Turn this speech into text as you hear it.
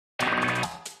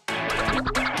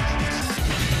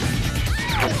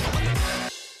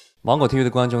芒果 TV 的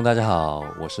观众，大家好，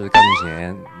我是高钧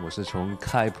贤，我是从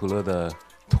开普勒的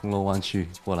铜锣湾区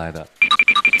过来的。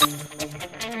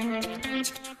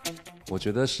我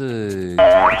觉得是一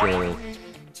个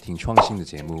挺创新的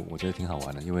节目，我觉得挺好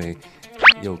玩的，因为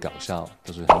又搞笑，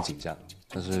都是很紧张。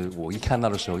但是我一看到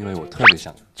的时候，因为我特别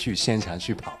想去现场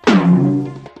去跑，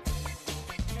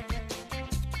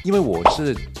因为我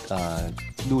是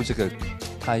录这个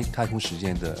太空时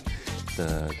间的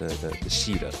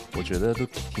戏的，我觉得都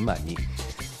挺满意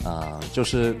就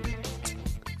是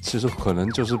其实可能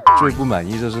就是最不满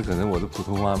意就是可能我的普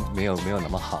通话没有那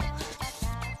么好。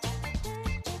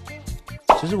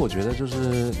其实我觉得就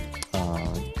是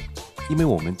因为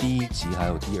我们第一集还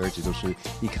有第二集都是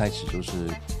一开始就是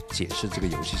解释这个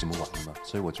游戏怎么玩的嘛，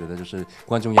所以我觉得就是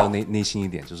观众要内心一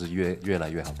点，就是越来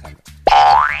越好看的。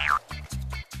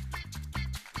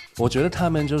我觉得他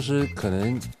们就是可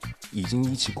能已经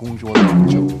一起工作了很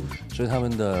久，所以他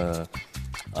们的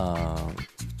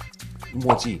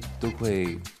默契都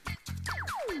会，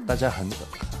大家很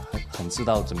知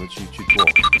道怎么去做。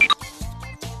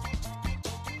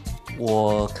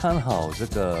我看好这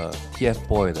个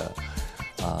TFBOYS 的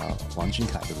王俊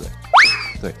凯，对不对？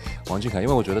对，王俊凯，因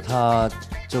为我觉得他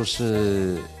就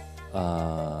是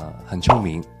很聪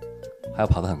明，还有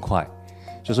跑得很快。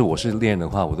就是我是猎人的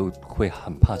话，我都会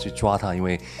很怕去抓他，因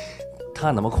为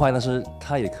他那么快，但是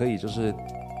他也可以就是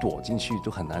躲进去，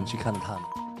就很难去看到他。